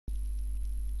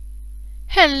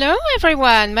Hello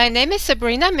everyone, my name is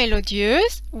Sabrina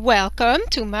Melodieuse. Welcome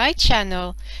to my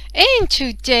channel. In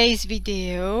today's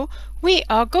video, we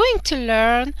are going to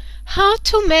learn how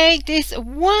to make this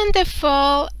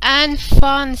wonderful and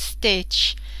fun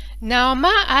stitch. Now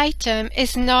my item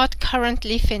is not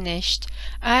currently finished.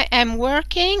 I am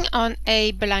working on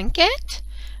a blanket,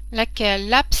 like a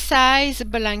lap size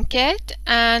blanket,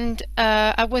 and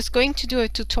I was going to do a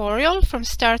tutorial from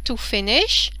start to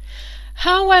finish.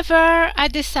 However, I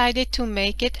decided to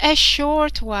make it a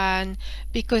short one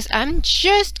because I'm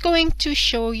just going to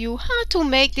show you how to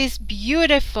make this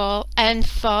beautiful and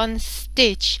fun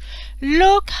stitch.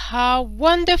 Look how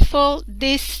wonderful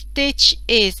this stitch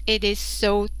is. It is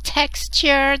so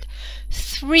textured,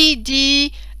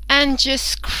 3D, and just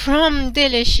scrum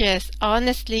delicious.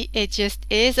 Honestly, it just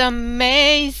is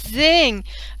amazing.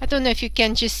 I don't know if you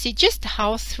can just see just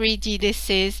how 3D this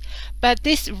is, but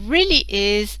this really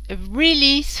is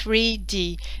really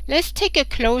 3D. Let's take a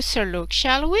closer look,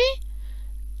 shall we?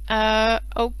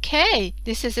 Okay,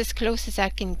 this is as close as I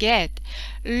can get.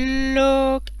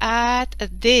 Look at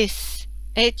this.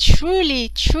 It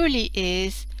truly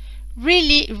is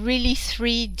really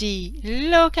 3D.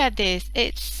 Look at this.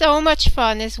 It's so much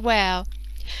fun as well.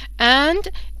 And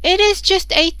it is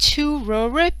just a 2-row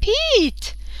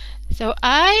repeat. So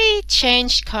I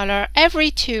change color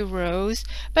every 2 rows,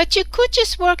 but you could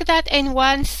just work that in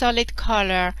one solid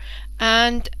color.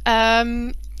 And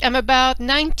I'm about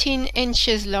 19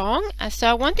 inches long, so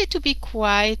I want it to be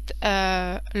quite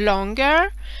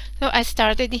longer. So I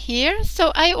started here.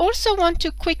 So I also want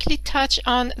to quickly touch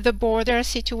on the border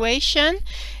situation,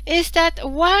 is that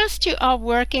whilst you are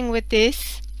working with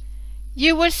this,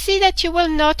 you will see that you will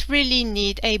not really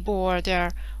need a border.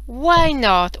 Why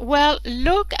not? Well,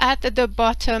 look at the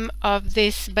bottom of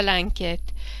this blanket.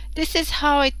 This is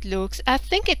how it looks. I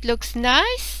think it looks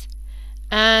nice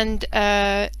and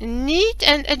neat,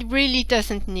 and it really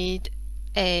doesn't need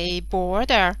a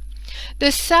border.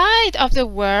 The side of the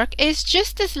work is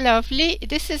just as lovely.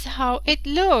 This is how it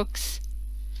looks.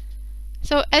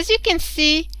 So as you can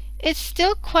see, it's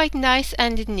still quite nice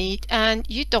and neat, and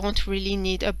you don't really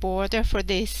need a border for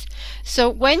this. So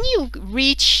when you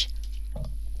reach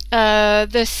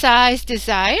the size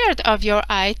desired of your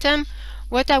item,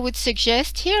 what I would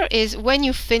suggest here is, when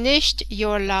you finished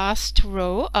your last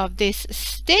row of this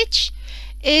stitch,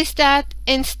 is that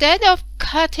instead of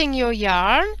cutting your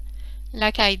yarn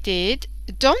like I did,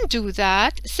 don't do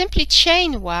that. Simply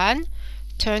chain 1,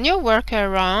 turn your work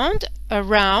around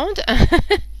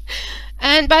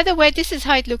and by the way, this is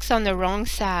how it looks on the wrong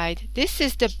side. This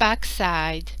is the back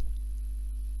side.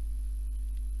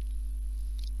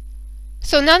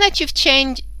 So now that you've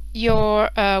chained your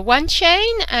 1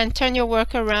 chain and turn your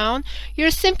work around,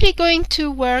 you're simply going to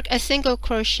work a single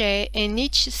crochet in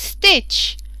each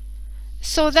stitch,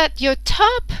 so that your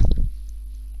top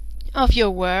of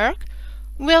your work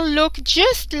will look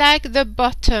just like the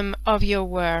bottom of your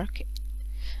work.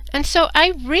 And so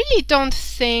I really don't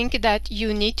think that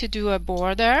you need to do a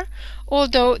border,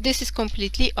 although this is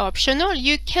completely optional.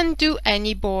 You can do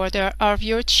any border of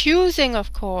your choosing,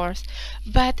 of course.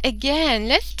 But again,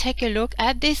 let's take a look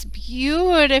at this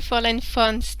beautiful and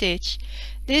fun stitch.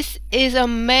 This is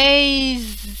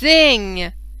amazing.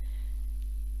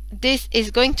 This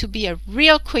is going to be a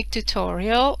real quick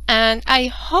tutorial, and I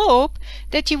hope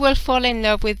that you will fall in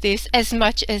love with this as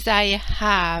much as I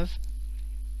have.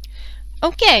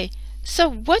 Okay, so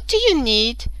what do you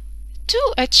need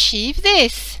to achieve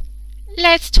this?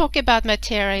 Let's talk about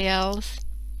materials.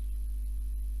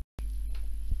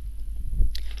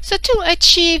 So to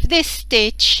achieve this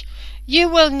stitch, you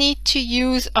will need to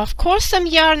use, of course, some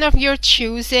yarn of your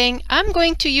choosing. I'm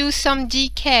going to use some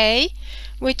DK,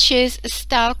 which is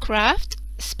Stylecraft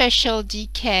Special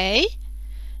DK.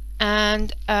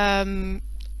 And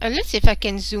let's see if I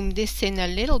can zoom this in a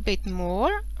little bit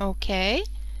more. Okay.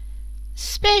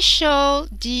 Special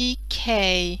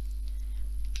DK.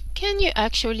 Can you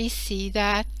actually see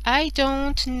that? I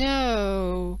don't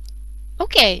know.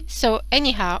 Okay, so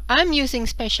anyhow, I'm using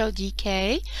Special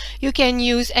DK. You can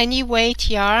use any weight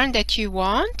yarn that you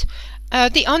want.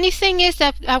 The only thing is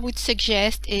that I would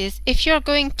suggest is, if you're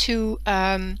going to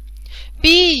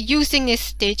be using a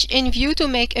stitch in view to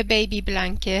make a baby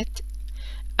blanket,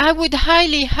 I would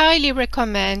highly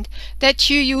recommend that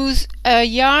you use a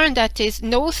yarn that is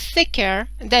no thicker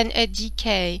than a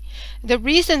DK. The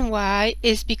reason why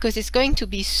is because it's going to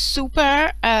be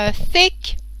super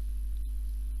thick,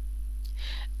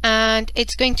 and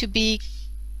it's going to be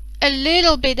a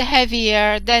little bit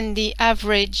heavier than the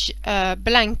average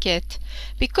blanket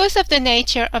because of the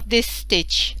nature of this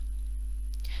stitch.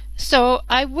 So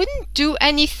I wouldn't do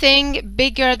anything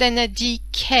bigger than a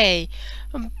DK,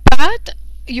 but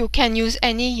you can use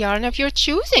any yarn of your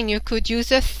choosing. You could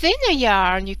use a thinner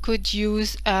yarn, you could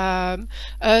use a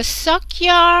sock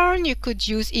yarn, you could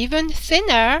use even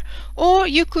thinner, or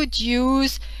you could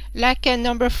use like a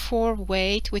number 4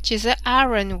 weight, which is an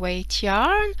Aran weight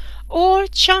yarn, or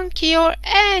chunky, or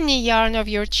any yarn of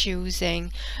your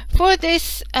choosing. For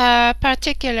this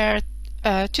particular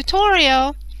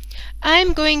tutorial,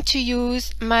 I'm going to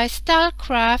use my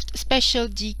Stylecraft Special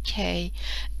DK,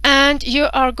 and you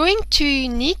are going to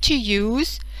need to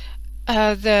use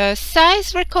the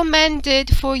size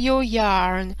recommended for your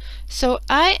yarn. So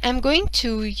I am going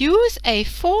to use a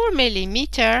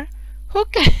 4mm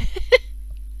hook.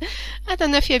 I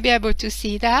don't know if you'll be able to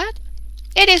see that.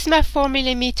 It is my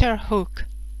 4mm hook.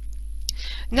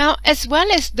 Now, as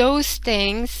well as those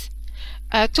things,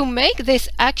 to make this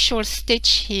actual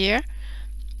stitch here,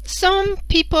 some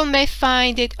people may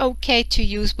find it okay to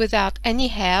use without any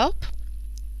help,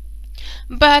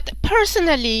 but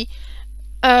personally,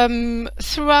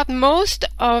 throughout most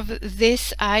of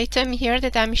this item here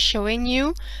that I'm showing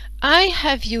you, I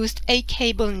have used a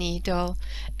cable needle,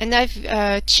 and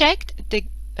I've checked the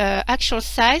actual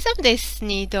size of this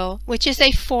needle, which is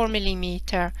a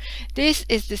 4mm. This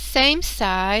is the same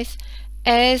size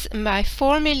as my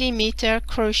 4mm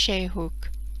crochet hook.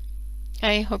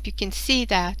 I hope you can see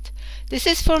that. This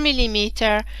is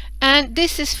 4mm and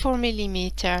this is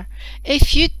 4mm.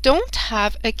 If you don't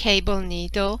have a cable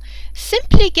needle,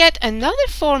 simply get another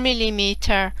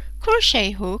 4mm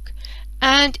crochet hook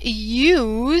and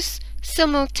use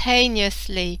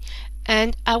simultaneously,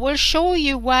 and I will show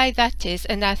you why that is.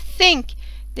 And I think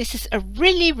this is a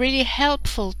really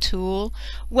helpful tool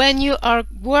when you are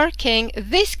working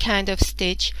this kind of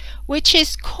stitch, which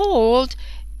is called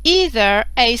either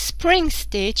a spring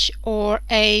stitch or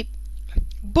a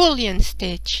bullion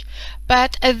stitch,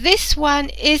 but this one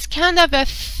is kind of a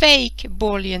fake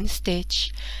bullion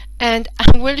stitch, and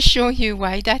I will show you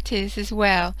why that is as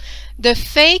well. The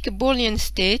fake bullion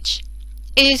stitch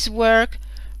is worked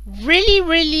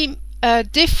really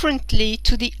differently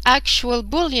to the actual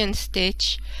bullion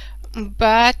stitch,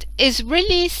 but is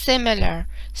really similar.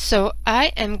 So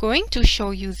I am going to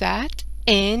show you that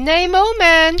in a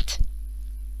moment.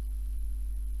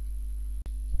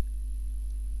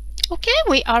 Okay,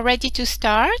 we are ready to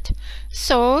start.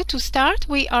 So to start,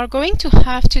 we are going to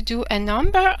have to do a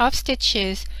number of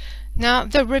stitches. Now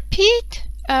the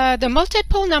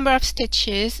multiple number of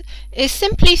stitches is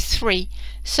simply 3.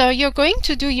 So you're going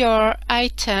to do your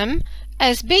item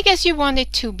as big as you want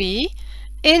it to be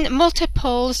in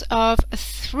multiples of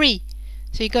 3.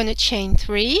 So you're going to chain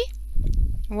 3.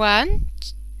 1,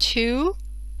 2,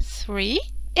 3.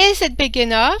 Is it big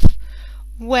enough?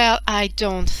 Well, I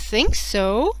don't think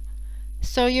so.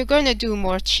 So you're going to do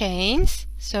more chains.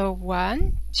 So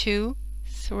 1, 2,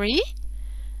 3.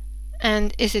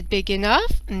 And is it big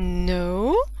enough?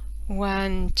 No.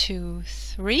 1, 2,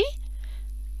 3.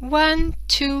 1,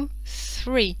 2,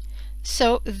 3.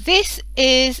 So this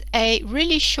is a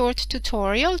really short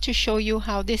tutorial to show you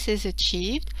how this is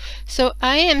achieved. So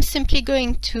I am simply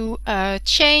going to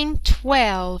chain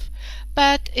 12,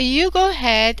 but you go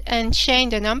ahead and chain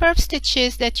the number of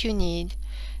stitches that you need.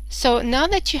 So now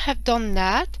that you have done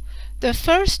that, the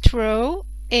first row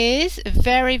is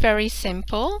very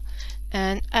simple,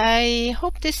 and I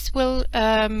hope this will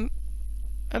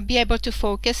be able to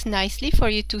focus nicely for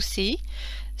you to see.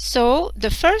 So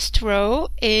the first row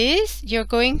is you're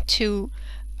going to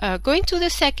go into the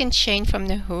second chain from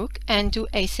the hook and do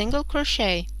a single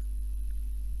crochet.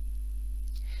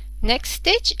 Next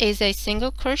stitch is a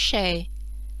single crochet,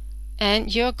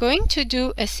 and you're going to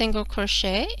do a single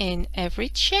crochet in every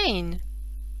chain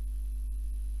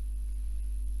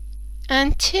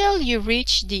until you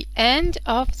reach the end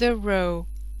of the row.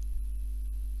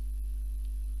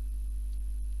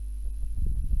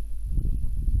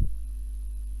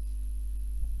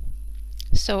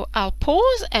 So I'll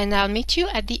pause and I'll meet you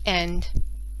at the end.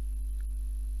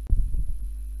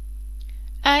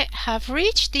 I have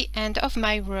reached the end of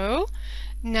my row.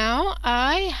 Now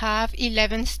I have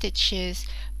 11 stitches,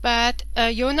 but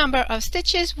your number of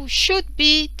stitches should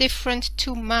be different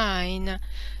to mine.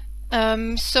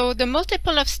 So the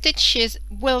multiple of stitches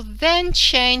will then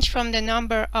change from the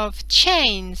number of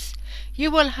chains.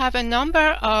 You will have a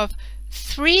number of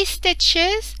 3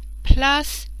 stitches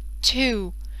plus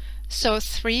 2. So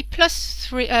 3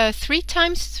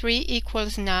 times 3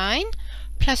 equals 9,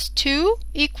 plus 2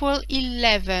 equals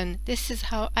 11. This is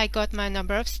how I got my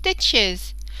number of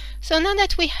stitches. So now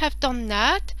that we have done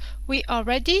that, we are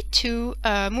ready to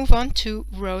move on to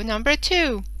row number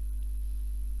 2.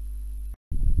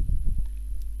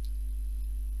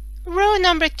 Row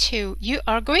number 2, you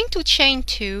are going to chain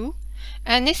 2,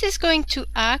 and this is going to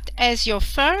act as your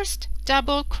first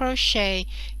double crochet.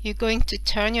 You're going to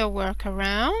turn your work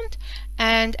around,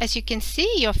 and as you can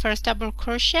see, your first double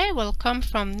crochet will come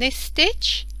from this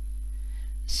stitch.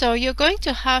 So you're going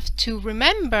to have to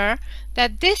remember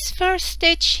that this first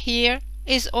stitch here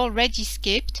is already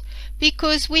skipped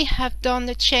because we have done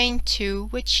the chain 2,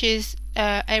 which is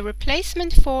a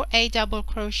replacement for a double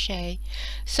crochet.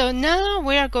 So now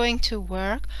we are going to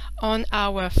work on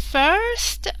our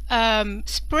first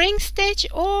spring stitch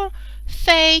or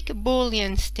fake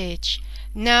bullion stitch.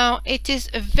 Now it is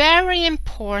very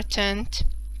important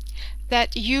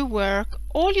that you work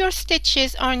all your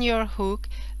stitches on your hook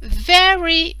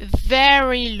very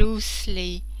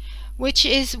loosely, which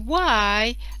is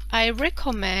why I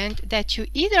recommend that you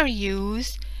either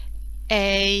use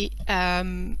a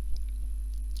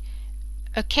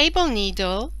cable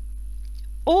needle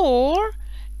or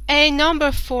a number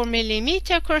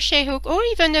 4mm crochet hook, or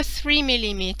even a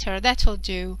 3mm. That'll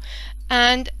do.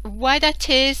 And why that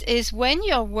is when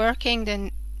you're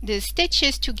working the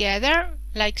stitches together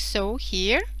like so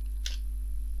here,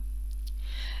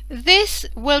 these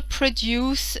will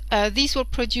produce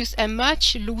a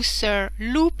much looser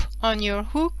loop on your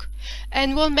hook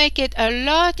and will make it a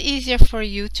lot easier for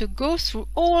you to go through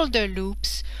all the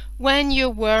loops when you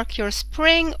work your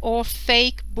spring or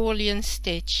fake bullion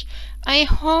stitch. I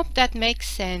hope that makes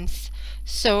sense.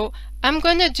 So I'm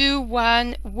gonna do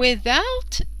one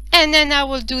without, and then I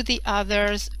will do the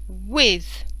others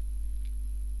with.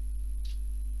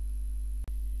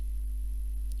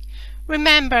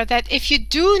 Remember that if you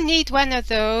do need one of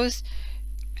those,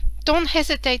 don't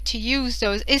hesitate to use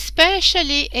those,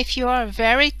 especially if you are a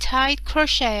very tight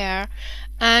crocheter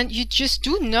and you just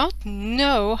do not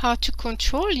know how to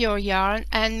control your yarn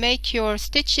and make your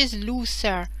stitches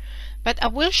looser. But I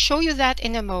will show you that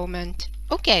in a moment.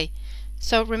 Okay,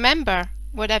 so remember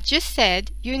what I've just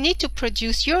said. You need to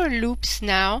produce your loops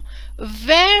now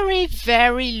very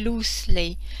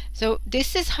loosely. So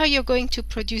this is how you're going to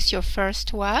produce your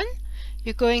first one.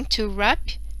 You're going to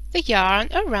wrap the yarn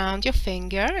around your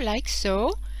finger like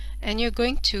so, and you're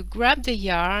going to grab the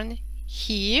yarn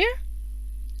here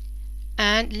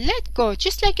and let go,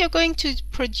 just like you're going to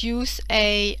produce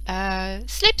a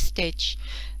slip stitch.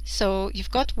 So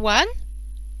you've got one,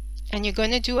 and you're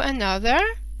going to do another,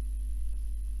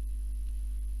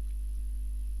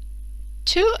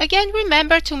 two. Again,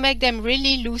 remember to make them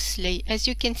really loosely. As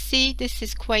you can see, this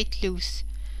is quite loose.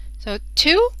 So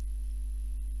 2,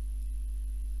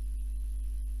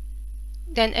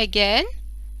 then again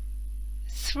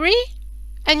 3,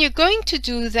 and you're going to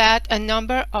do that a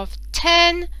number of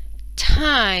 10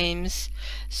 times.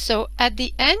 So at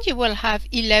the end you will have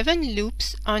 11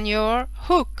 loops on your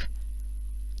hook.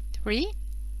 3,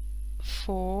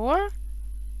 4,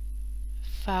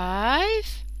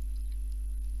 5,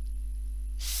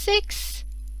 6,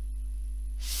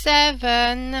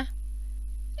 7,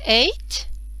 8,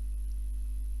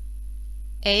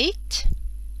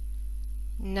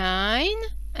 9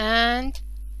 and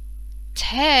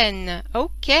 10.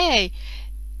 Okay,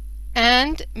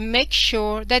 and make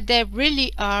sure that they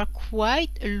really are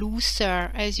quite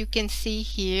looser. As you can see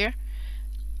here,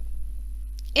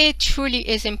 it truly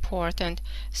is important.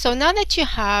 So now that you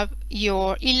have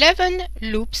your 11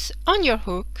 loops on your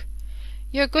hook,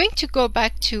 you're going to go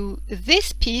back to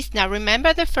this piece. Now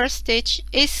remember, the first stitch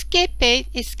is skipped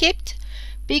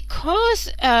because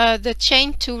the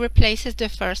chain 2 replaces the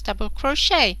first double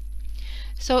crochet.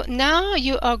 So now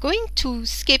you are going to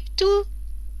skip 2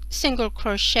 single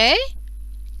crochet.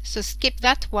 So skip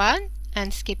that one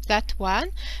and skip that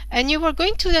one, and you are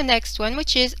going to the next one,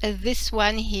 which is this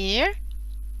one here.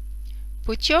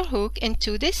 Put your hook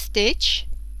into this stitch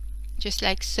just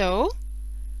like so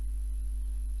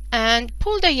and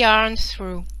pull the yarn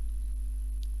through.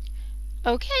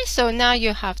 Okay, so now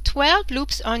you have 12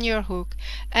 loops on your hook,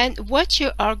 and what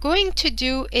you are going to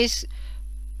do is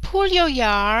pull your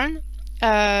yarn,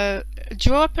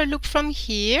 draw up a loop from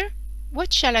here.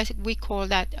 What shall we call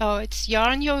that? Oh, it's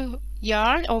yarn your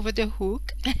yarn over the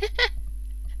hook.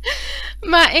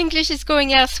 My English is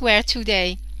going elsewhere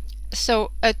today.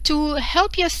 So to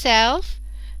help yourself,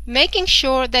 making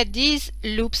sure that these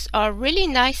loops are really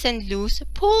nice and loose,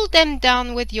 pull them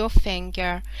down with your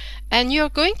finger, and you're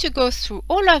going to go through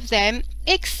all of them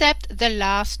except the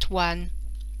last one.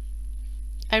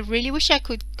 I really wish I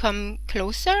could come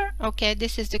closer. Okay,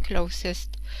 this is the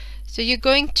closest. So you're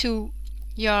going to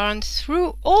yarn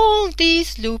through all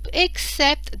these loops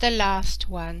except the last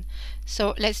one.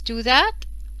 So let's do that.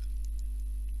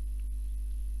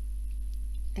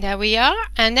 There we are.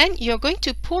 And then you're going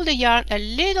to pull the yarn a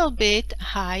little bit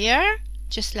higher,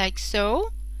 just like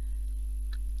so.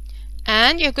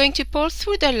 And you're going to pull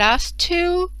through the last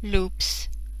 2 loops,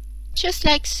 just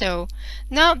like so.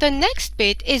 Now the next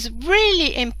bit is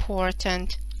really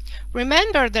important.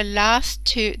 Remember the last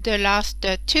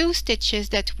two stitches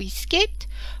that we skipped?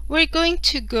 We're going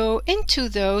to go into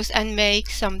those and make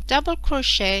some double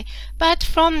crochet, but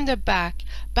from the back.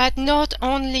 But not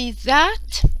only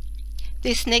that,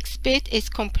 this next bit is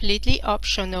completely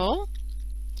optional,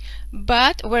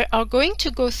 but we are going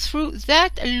to go through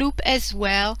that loop as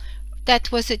well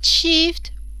that was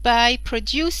achieved by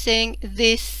producing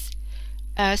this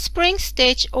spring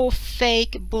stitch or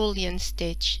fake bullion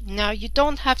stitch. Now you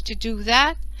don't have to do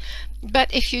that,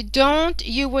 but if you don't,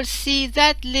 you will see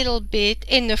that little bit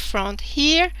in the front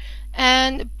here,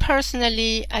 and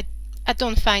personally I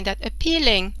don't find that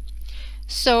appealing.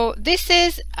 So this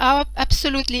is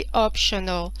absolutely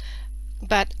optional,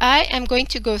 but I am going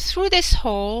to go through this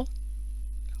hole,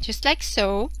 just like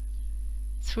so,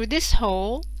 through this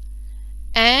hole,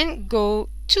 and go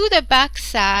to the back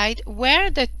side where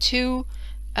the 2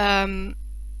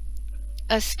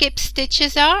 skip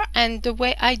stitches are. And the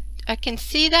way I can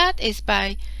see that is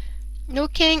by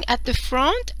looking at the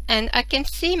front, and I can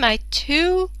see my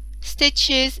 2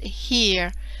 stitches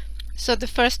here. So the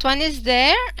first one is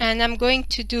there, and I'm going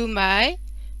to do my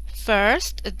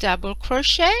first double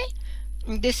crochet.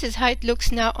 This is how it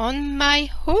looks now on my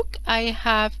hook. I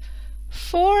have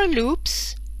 4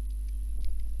 loops.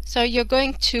 So you're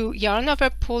going to yarn over,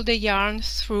 pull the yarn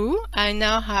through. I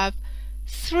now have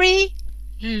 3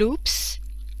 loops,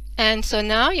 and so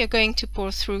now you're going to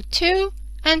pull through 2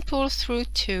 and pull through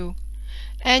 2,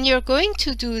 and you're going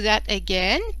to do that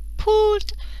again. Pull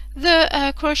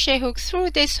the crochet hook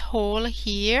through this hole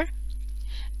here,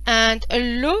 and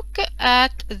look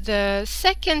at the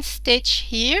second stitch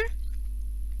here,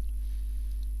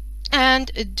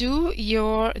 and do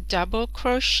your double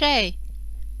crochet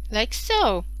like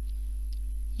so.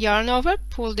 Yarn over,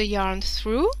 pull the yarn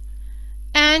through,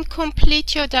 and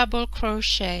complete your double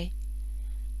crochet.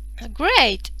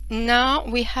 Great! Now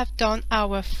we have done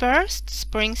our first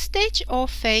spring stitch or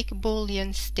fake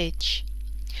bullion stitch,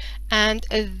 and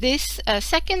this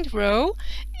second row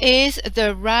is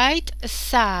the right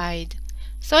side.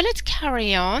 So let's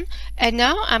carry on, and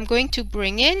now I'm going to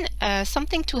bring in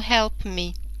something to help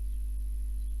me.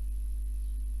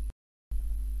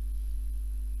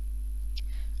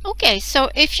 Okay,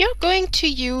 so if you're going to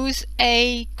use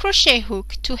a crochet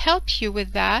hook to help you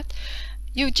with that,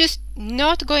 you're just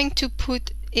not going to put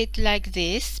it like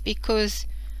this because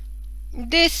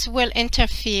this will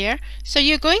interfere. So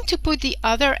you're going to put the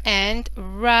other end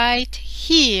right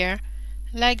here,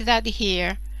 like that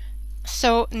here.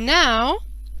 So now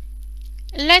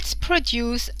let's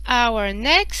produce our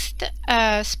next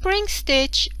spring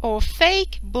stitch or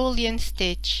fake bullion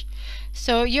stitch.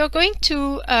 So you're going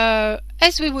to,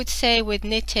 as we would say with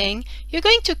knitting, you're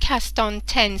going to cast on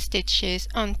 10 stitches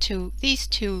onto these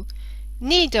 2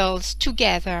 needles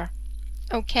together.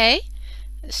 Okay,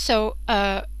 so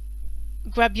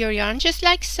grab your yarn just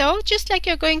like so, just like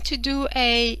you're going to do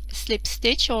a slip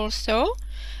stitch also,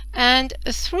 and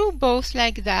through both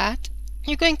like that.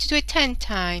 You're going to do it 10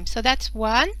 times. So that's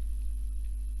 1,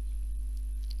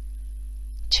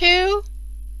 2,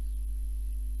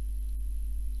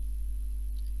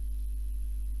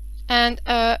 and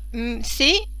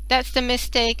see, that's the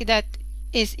mistake that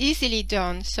is easily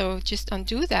done, so just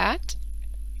undo that.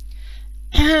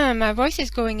 My voice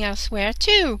is going elsewhere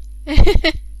too.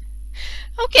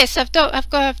 Okay, so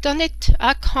I've done it.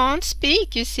 I can't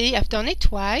speak, you see, I've done it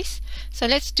twice. So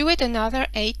let's do it another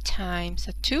 8 times.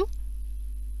 So 2,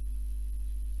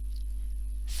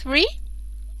 3,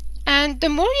 and the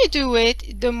more you do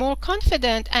it, the more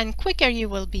confident and quicker you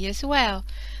will be as well.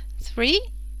 3,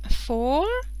 4,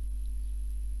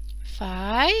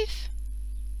 5,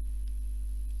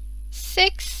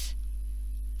 6,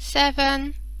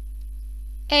 7,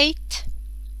 8.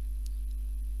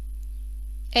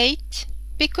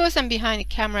 Because I'm behind the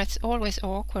camera, it's always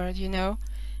awkward, you know.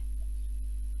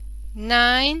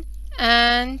 9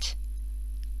 and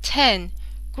 10.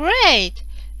 Great!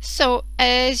 So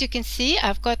as you can see,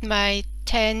 I've got my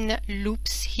 10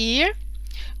 loops here,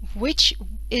 which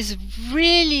is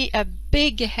really a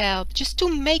big help just to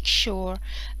make sure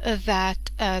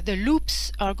that the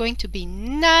loops are going to be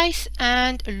nice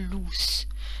and loose.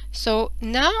 So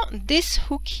now this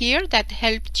hook here that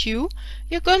helped you,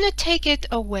 you're gonna take it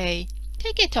away,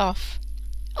 take it off,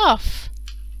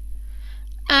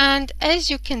 and as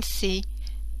you can see,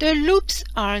 the loops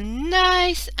are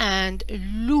nice and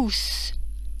loose.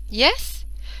 Yes?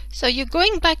 So you're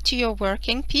going back to your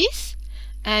working piece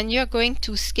and you're going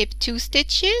to skip 2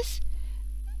 stitches.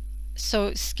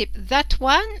 So skip that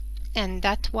one, and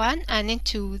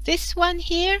into this one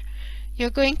here you're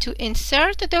going to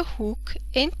insert the hook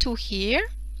into here,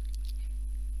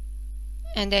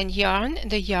 and then yarn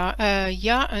the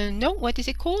what is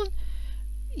it called?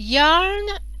 Yarn.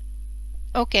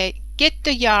 Okay, get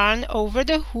the yarn over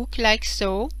the hook like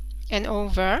so and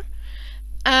over,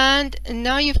 and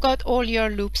now you've got all your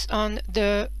loops on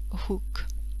the hook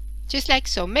just like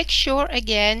so. Make sure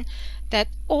again that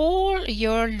all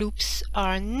your loops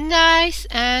are nice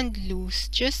and loose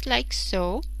just like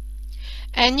so,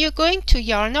 and you're going to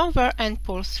yarn over and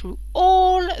pull through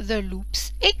all the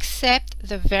loops except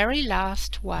the very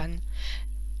last one.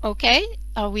 Okay,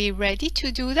 are we ready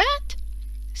to do that?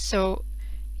 So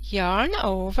yarn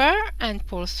over and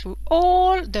pull through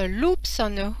all the loops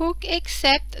on the hook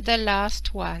except the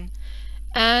last one,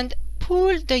 and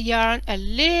pull the yarn a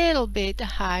little bit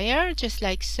higher just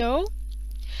like so,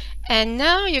 and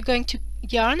now you're going to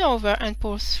yarn over and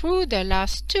pull through the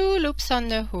last 2 loops on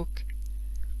the hook.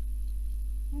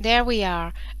 There we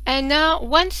are. And now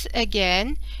once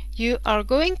again you are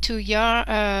going to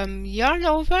yarn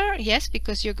over, yes,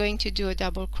 because you're going to do a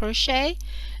double crochet.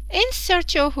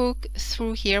 Insert your hook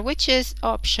through here, which is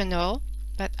optional,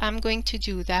 but I'm going to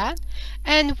do that.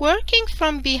 And working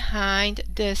from behind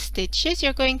the stitches,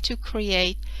 you're going to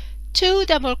create 2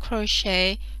 double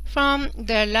crochet from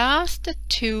the last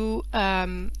 2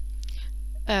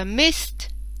 missed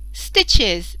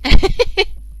stitches.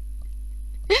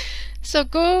 So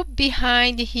go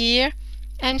behind here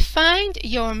and find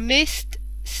your missed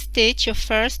stitch, your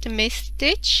first missed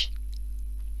stitch.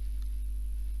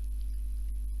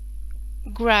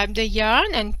 Grab the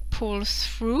yarn and pull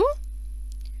through.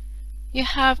 You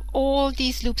have all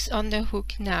these loops on the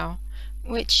hook now,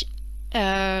 which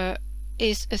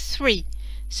is a 3.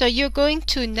 So you're going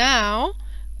to now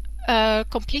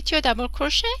complete your double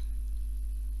crochet.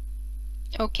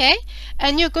 Okay,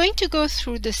 and you're going to go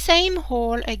through the same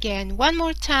hole again one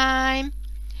more time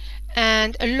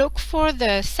and look for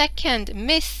the second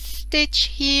missed stitch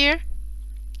here,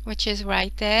 which is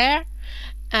right there,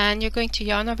 and you're going to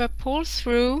yarn over, pull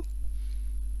through,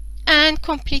 and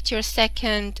complete your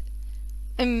second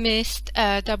missed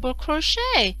double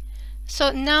crochet.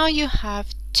 So now you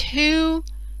have 2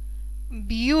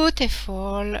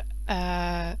 beautiful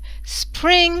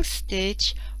spring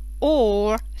stitch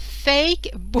or fake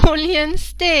bullion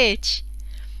stitch.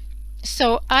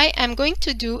 So I am going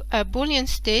to do a bullion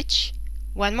stitch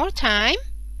one more time.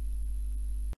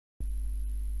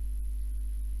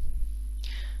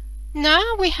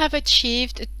 Now we have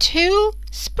achieved 2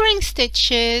 spring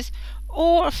stitches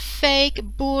or fake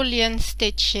bullion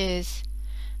stitches,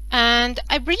 and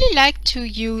I really like to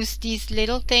use these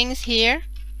little things here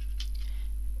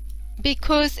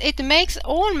because it makes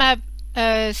all my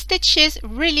stitches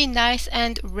really nice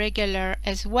and regular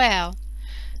as well.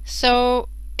 So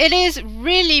it is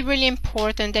really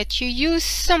important that you use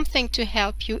something to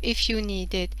help you if you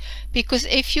need it, because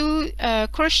if you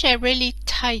crochet really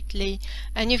tightly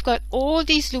and you've got all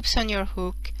these loops on your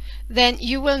hook, then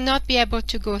you will not be able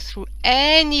to go through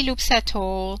any loops at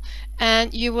all,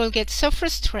 and you will get so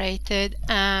frustrated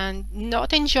and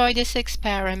not enjoy this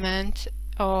experiment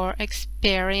or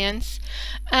experience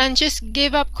and just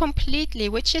give up completely,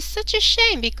 which is such a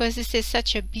shame because this is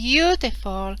such a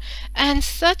beautiful and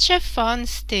such a fun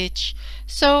stitch.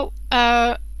 So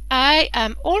I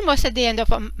am almost at the end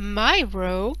of my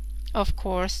row. Of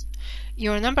course,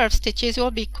 your number of stitches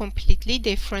will be completely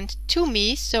different to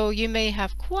me, so you may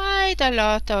have quite a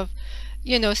lot of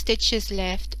stitches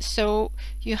left. So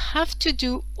you have to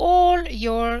do all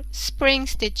your spring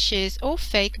stitches or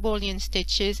fake bullion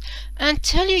stitches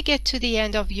until you get to the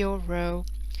end of your row.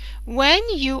 When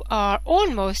you are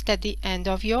almost at the end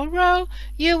of your row,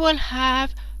 you will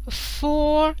have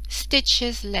 4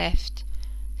 stitches left.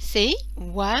 See,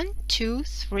 1, 2,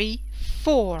 3,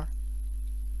 4.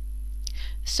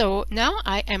 So now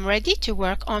I am ready to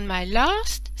work on my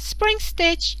last spring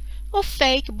stitch or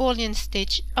fake bullion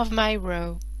stitch of my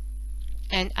row,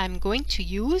 and I'm going to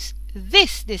use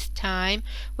this time,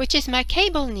 which is my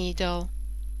cable needle.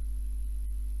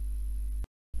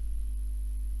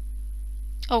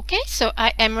 Okay, so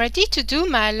I am ready to do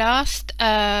my last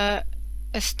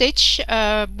stitch,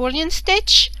 bullion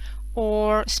stitch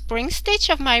or spring stitch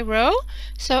of my row.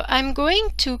 So I'm going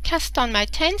to cast on my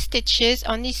 10 stitches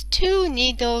on these 2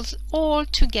 needles all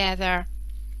together.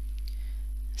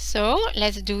 So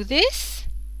let's do this.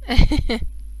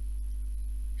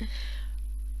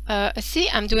 See,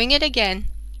 I'm doing it again,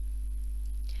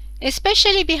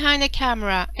 especially behind the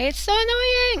camera. It's so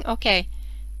annoying. Okay,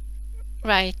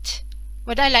 Right.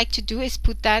 What I like to do is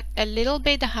put that a little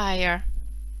bit higher.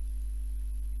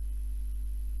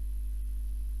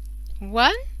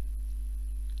 1,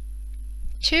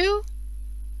 2,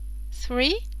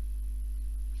 3,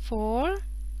 4,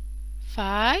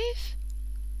 5,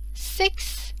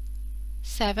 6,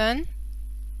 7,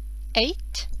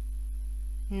 8,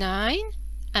 9,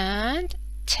 and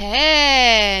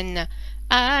 10.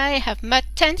 I have my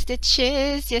 10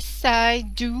 stitches. Yes, I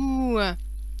do.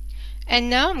 And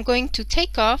now I'm going to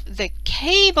take off the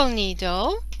cable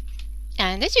needle,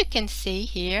 and as you can see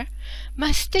here,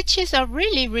 my stitches are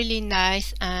really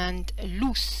nice and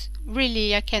loose.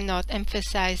 Really, I cannot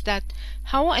emphasize that,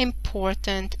 how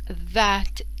important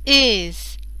that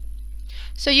is.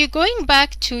 So you're going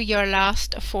back to your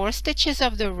last 4 stitches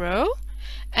of the row,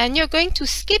 and you're going to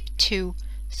skip 2.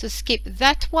 So skip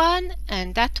that one,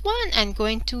 and go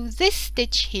into this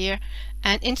stitch here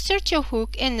and insert your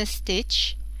hook in the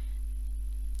stitch,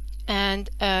 and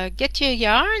get your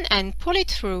yarn and pull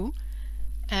it through,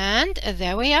 and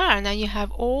there we are. Now you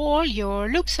have all your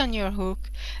loops on your hook,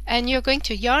 and you're going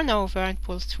to yarn over and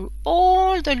pull through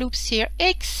all the loops here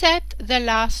except the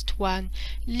last one.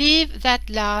 Leave that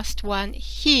last one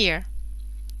here.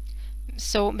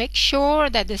 So make sure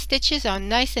that the stitches are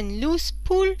nice and loose.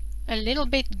 Pull a little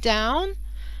bit down,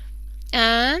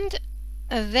 and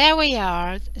there we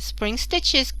are. Spring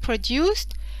stitches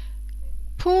produced.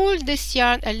 Pull this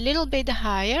yarn a little bit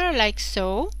higher, like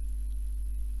so.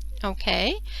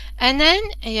 Okay, and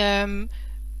then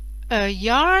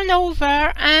yarn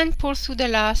over and pull through the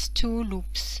last 2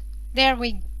 loops. There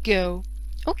we go.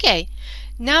 Okay,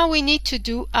 now we need to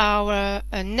do our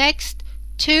next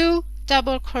 2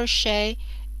 double crochet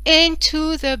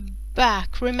into the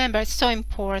back. Remember, it's so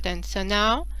important. So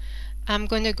now I'm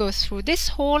going to go through this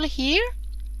hole here,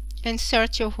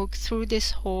 insert your hook through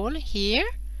this hole here,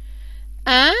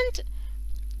 and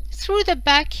through the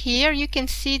back here you can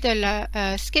see the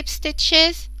skip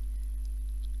stitches.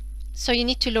 So you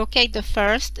need to locate the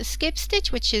first skip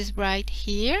stitch, which is right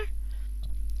here.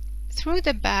 Through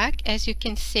the back, as you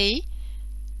can see,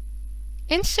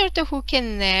 insert the hook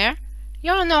in there,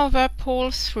 yarn over, pull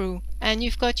through, and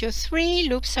you've got your 3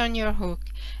 loops on your hook.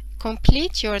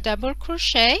 Complete your double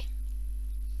crochet,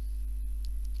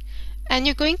 and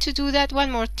you're going to do that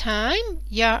one more time.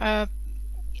 Yarn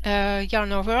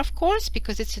over, of course,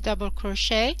 because it's a double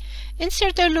crochet.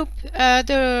 Insert the loop,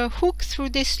 the hook through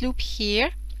this loop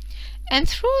here, and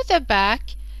through the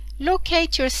back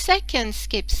locate your second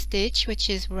skip stitch, which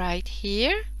is right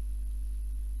here.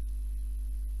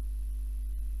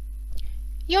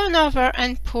 Yarn over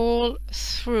and pull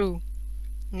through.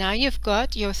 Now you've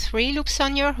got your 3 loops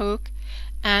on your hook,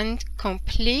 and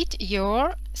complete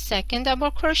your second double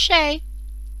crochet.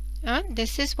 And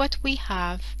this is what we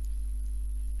have.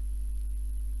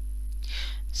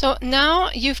 So now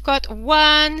you've got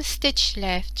 1 stitch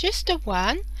left, just the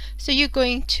one. So you're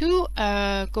going to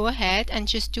go ahead and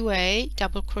just do a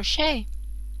double crochet.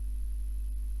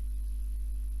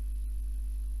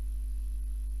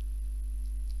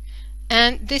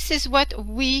 And this is what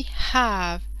we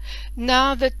have.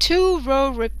 Now the 2-row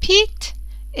repeat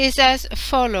is as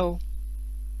follow.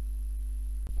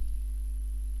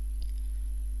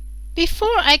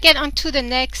 Before I get on to the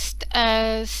next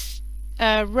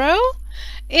row,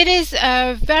 it is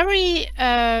very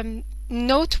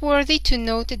noteworthy to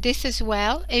note this as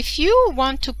well. If you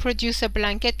want to produce a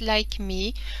blanket like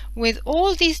me with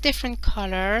all these different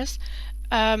colors,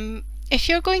 if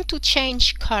you're going to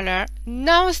change color,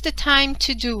 now's the time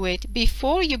to do it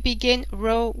before you begin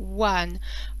row 1.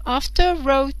 After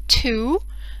row 2,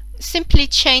 simply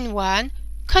chain 1,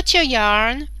 cut your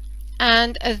yarn,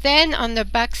 and then on the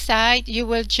back side you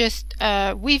will just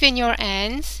weave in your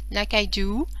ends like I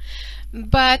do.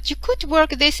 But you could work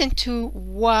this into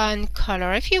one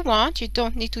color if you want. You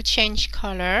don't need to change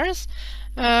colors.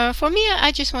 For me,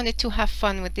 I just wanted to have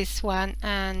fun with this one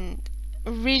and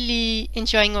really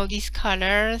enjoying all these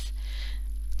colors.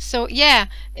 So yeah,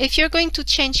 if you're going to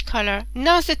change color,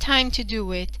 now's the time to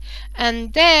do it.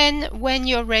 And then when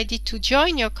you're ready to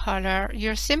join your color,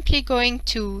 you're simply going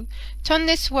to turn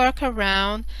this work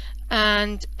around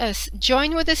and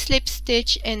join with a slip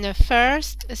stitch in the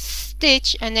first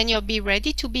stitch, and then you'll be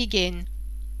ready to begin.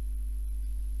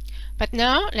 But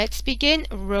now let's begin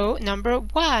row number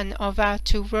 1 of our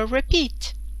 2-row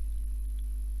repeat.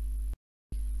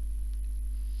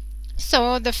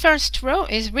 So the first row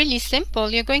is really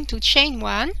simple. You're going to chain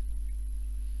 1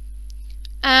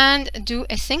 and do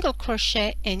a single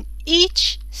crochet in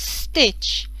each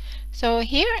stitch. So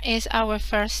here is our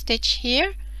first stitch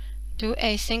here. Do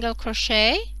a single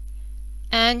crochet,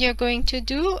 and you're going to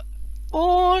do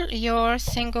all your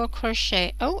single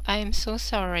crochet. Oh, I am so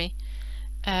sorry.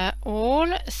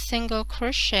 All single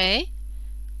crochet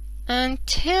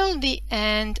until the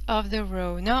end of the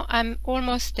row. Now I'm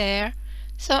almost there,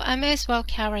 so I may as well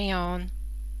carry on.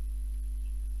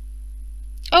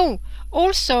 Oh,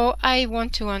 also I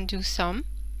want to undo some.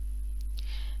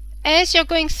 As you're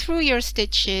going through your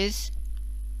stitches,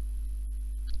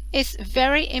 it's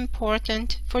very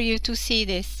important for you to see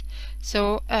this.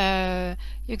 So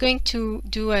you're going to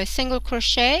do a single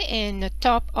crochet in the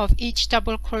top of each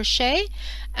double crochet,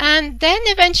 and then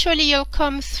eventually you'll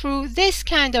come through this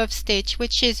kind of stitch,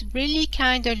 which is really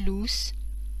kind of loose.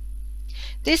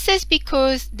 This is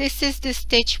because this is the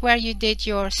stitch where you did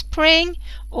your spring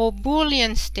or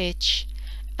bullion stitch,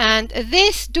 and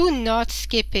this, do not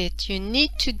skip it. You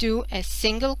need to do a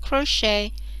single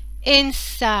crochet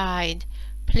inside.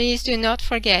 Please do not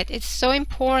forget, it's so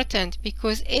important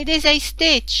because it is a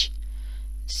stitch.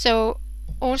 So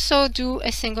also do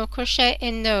a single crochet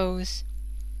in those.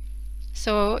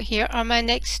 So here are my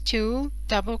next two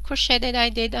double crochet that I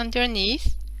did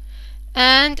underneath,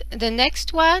 and the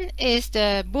next one is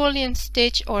the bullion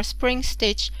stitch or spring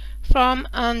stitch from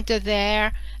under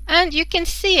there, and you can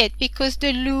see it because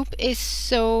the loop is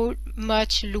so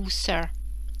much looser.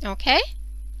 Okay?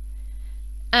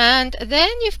 And then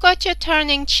you've got your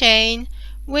turning chain,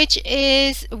 which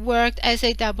is worked as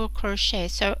a double crochet.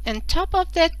 So on top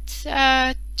of that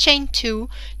chain 2,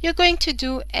 you're going to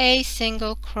do a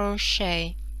single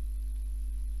crochet.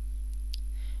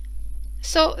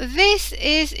 So this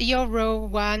is your row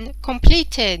 1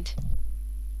 completed.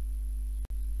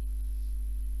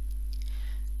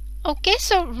 Okay,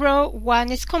 so row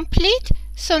 1 is complete.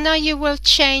 So now you will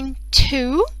chain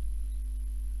 2,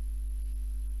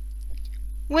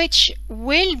 which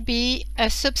will be a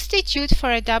substitute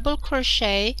for a double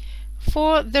crochet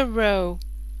for the row.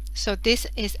 So this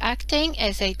is acting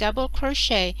as a double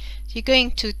crochet. You're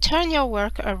going to turn your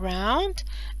work around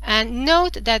and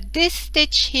note that this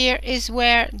stitch here is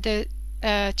where the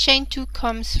chain 2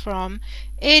 comes from.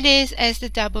 It is as the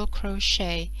double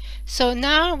crochet. So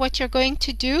now what you're going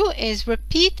to do is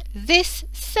repeat this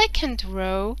second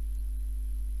row.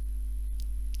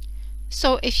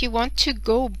 So if you want to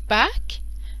go back,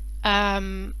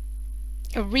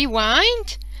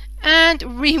 rewind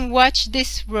and re-watch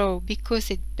this row,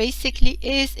 because it basically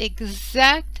is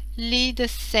exactly the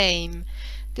same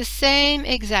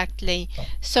exactly.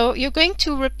 So you're going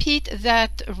to repeat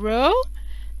that row,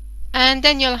 and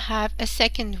then you'll have a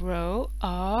second row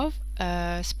of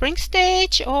spring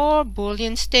stitch or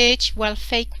bullion stitch, well,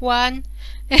 fake one.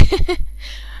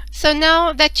 So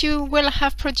now that you will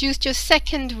have produced your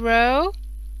second row,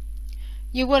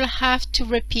 you will have to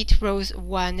repeat rows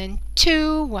 1 and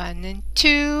 2, 1 and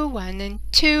 2, 1 and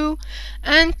 2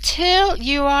 until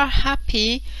you are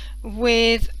happy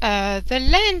with the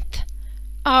length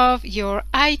of your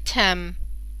item.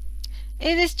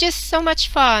 It is just so much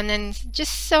fun and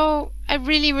just so, I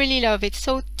really love it.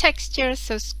 So texture,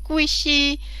 so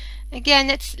squishy. Again,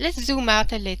 let's zoom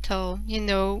out a little. You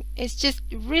know, it's just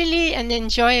really an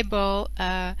enjoyable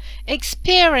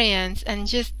experience and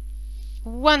just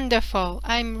wonderful.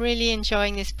 I'm really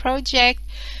enjoying this project,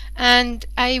 and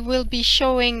I will be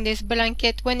showing this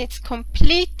blanket when it's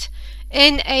complete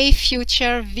in a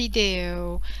future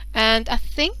video. And I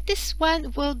think this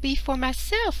one will be for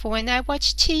myself when I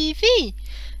watch TV.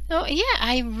 Oh yeah,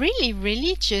 I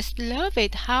really just love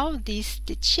it, how these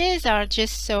stitches are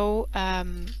just so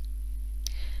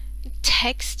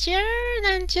textured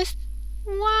and just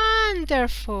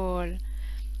wonderful.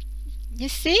 You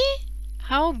see?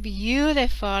 How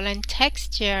beautiful and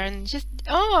texture, and just,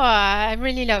 oh, I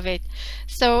really love it.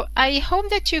 So I hope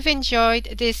that you've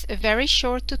enjoyed this very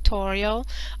short tutorial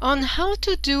on how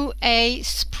to do a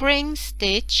spring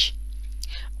stitch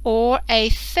or a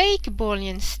fake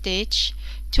bullion stitch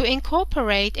to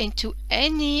incorporate into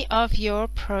any of your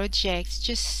projects.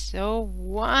 Just so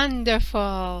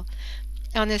wonderful.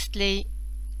 Honestly,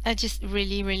 I just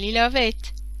really love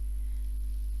it.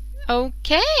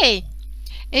 Okay.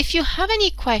 If you have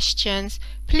any questions,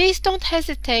 please don't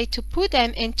hesitate to put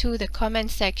them into the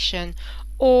comment section,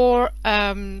 or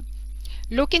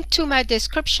look into my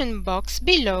description box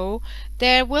below.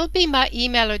 There will be my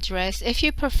email address. If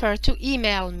you prefer to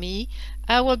email me,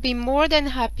 I will be more than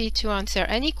happy to answer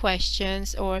any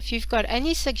questions, or if you've got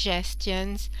any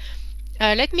suggestions.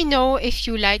 Let me know if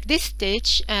you like this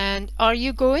stitch, and are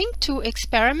you going to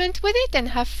experiment with it and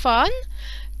have fun?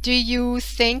 Do you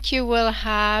think you will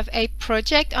have a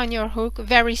project on your hook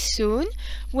very soon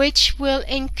which will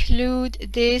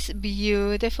include this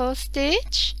beautiful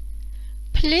stitch?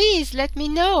 Please let me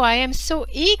know. I am so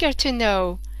eager to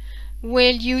know.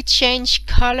 Will you change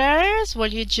colors?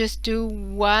 Will you just do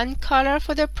one color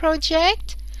for the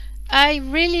project? I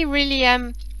really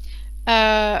am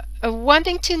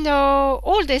wanting to know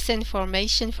all this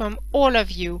information from all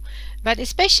of you, but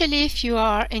especially if you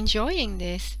are enjoying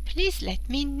this, please let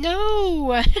me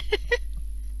know.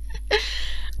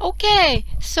 Okay,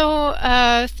 so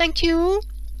thank you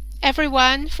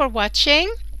everyone for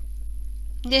watching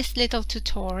this little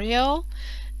tutorial,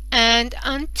 and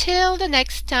until the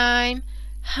next time,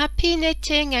 happy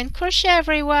knitting and crochet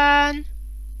everyone!